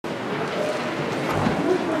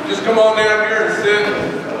Just come on down here and sit.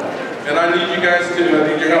 And I need you guys too. I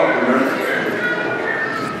need your help in there.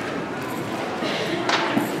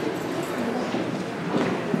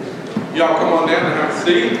 Y'all come on down and have a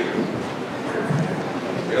seat.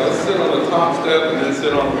 Yeah, let's sit on the top step and then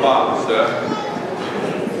sit on the bottom step.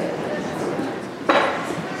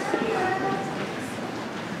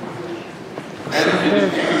 And you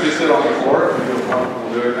can just sit on the floor if you feel comfortable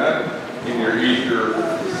doing that. In your Easter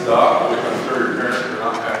stuff, which I'm sure your parents are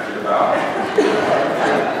not happy about.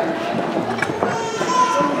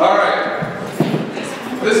 All right.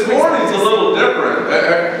 This morning's a little different.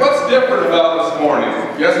 What's different about this morning?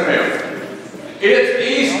 Yes, ma'am. It's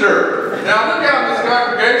Easter. Now look out in this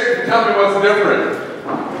congregation and tell me what's different.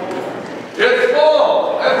 It's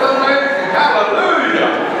full. That's amazing. Hallelujah.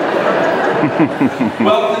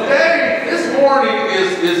 Well, today, this morning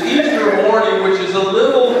is Easter morning, which is a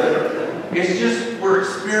little, it's just we're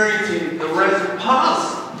experiencing the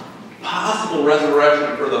possible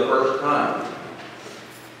resurrection for the first time.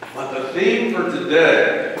 But the theme for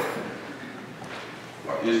today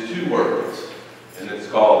is two words, and it's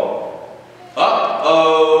called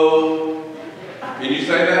uh-oh. Can you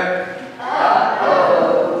say that?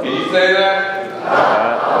 Uh-oh. Can you say that?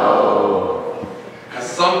 Uh-oh. Because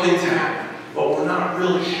something's happened, but we're not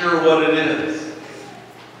really sure what it is.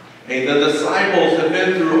 And the disciples have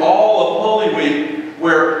been through all of Holy Week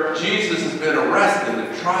where Jesus has been arrested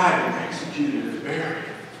and tried and executed and buried.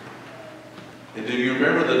 And do you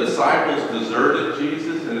remember the disciples deserted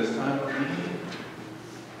Jesus in his time of need?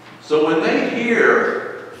 So when they hear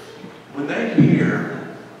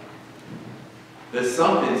that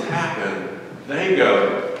something's happened, they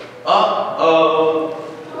go, uh-oh.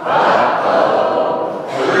 Uh-oh.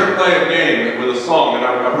 So we're going to play a game with a song, and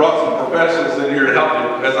I brought some professionals in here to help me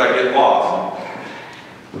as I get lost.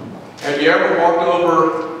 Have you ever walked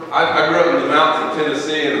over, I grew up in the mountains of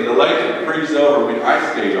Tennessee, and the lake would freeze over, we'd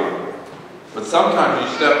ice skate on it. But sometimes you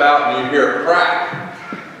step out and you hear a crack.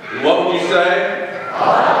 And what would you say?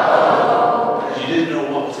 Uh-oh. You didn't know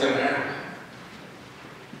what was going to happen.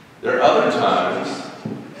 There are other times,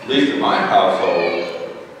 at least in my household,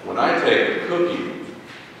 when I take a cookie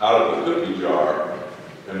out of the cookie jar,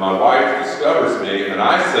 and my wife discovers me, and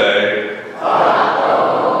I say,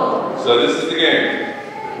 uh-oh. So this is the game.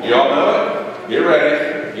 You all know it? Get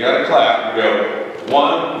ready. You got to clap. You go,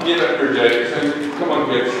 one, get up here, Jake. Come on,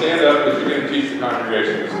 kids. Stand up because you're going to teach the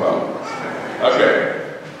congregation as well. Okay.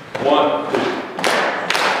 1, 2.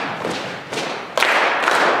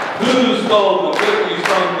 Who stole the cookies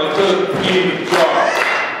from the cookie jar?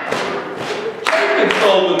 Jacob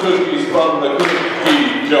stole the cookies from the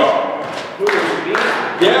cookie jar.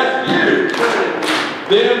 Yes, you.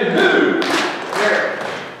 Then who?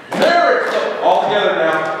 Mary stole, all together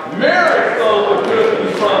now. Mary stole the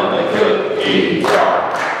cookies from the cookie jar.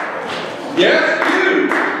 Yes, you.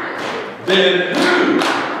 Then who?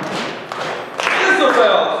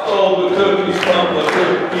 Isabel stole the cookies from the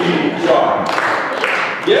cookie jar.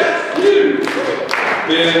 Yes, you.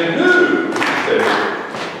 Then who? Say me.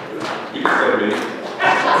 You can say me.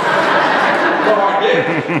 No, I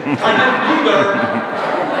didn't. I didn't either.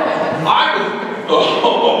 I was.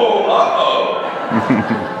 Uh-oh.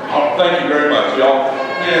 Oh, thank you very much, y'all.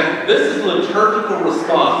 And this is liturgical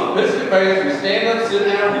response. Episcopalians, we stand up, sit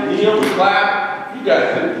down, we kneel, we clap. You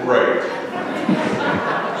guys did great.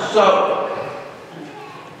 So,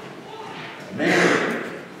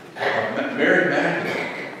 Mary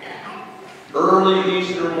Magdalene, early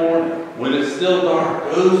Easter morning, when it's still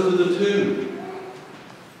dark, goes to the tomb.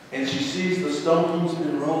 And she sees the stones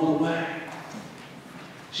been rolled away.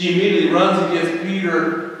 She immediately runs against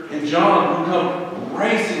Peter and John, who come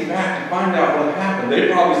racing back to find out what happened.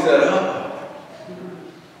 They probably said, uh-oh.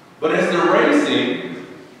 But as they're racing,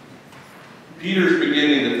 Peter's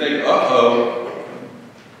beginning to think, uh-oh,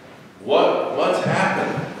 what's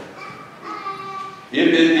happened? If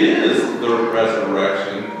it is the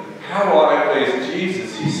resurrection, how will I face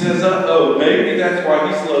Jesus? He says, uh-oh, maybe that's why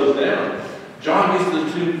he slows down. John gets to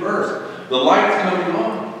the tomb first. The light's coming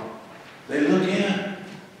on. They look in.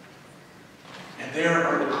 And there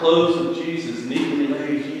are the clothes of Jesus neatly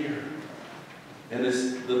laid here. And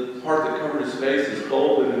the part that covered his face is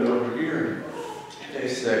folded and over here. And they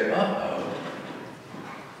say, uh-oh.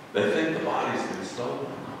 They think the body's been stolen.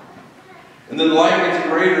 And then the light gets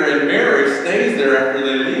greater, and Mary stays there after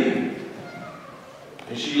they leave.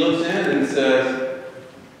 And she looks in and says,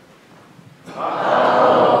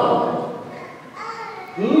 uh-oh.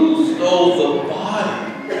 Who stole the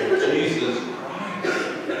body of Jesus Christ?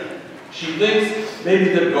 She thinks maybe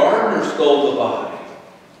the gardener stole the body.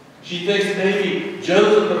 She thinks maybe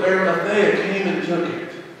Joseph of Arimathea came and took it.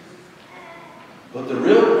 But the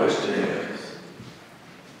real question question is,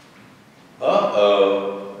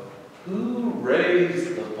 who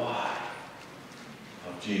raised the body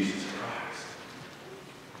of Jesus Christ?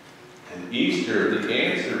 And Easter, the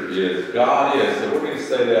answer is God is. So we're going to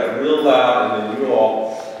say that real loud, and then you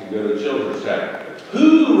all can go to children's chapter.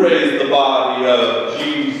 Who raised the body of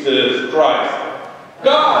Jesus Christ?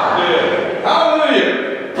 God did.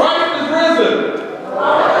 Hallelujah. Christ is risen.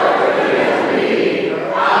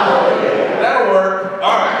 That'll work.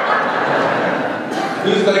 All right.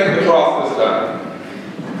 Who's taking the cross this time?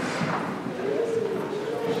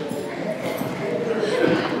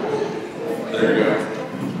 There you go.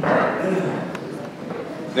 All right.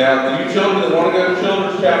 Now, you children that want to go to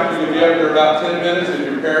children's chapter, you'll be up there about 10 minutes if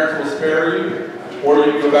your parents will spare you, or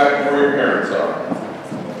you can go back to where your parents are.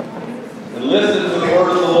 And listen to the word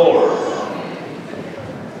of the Lord.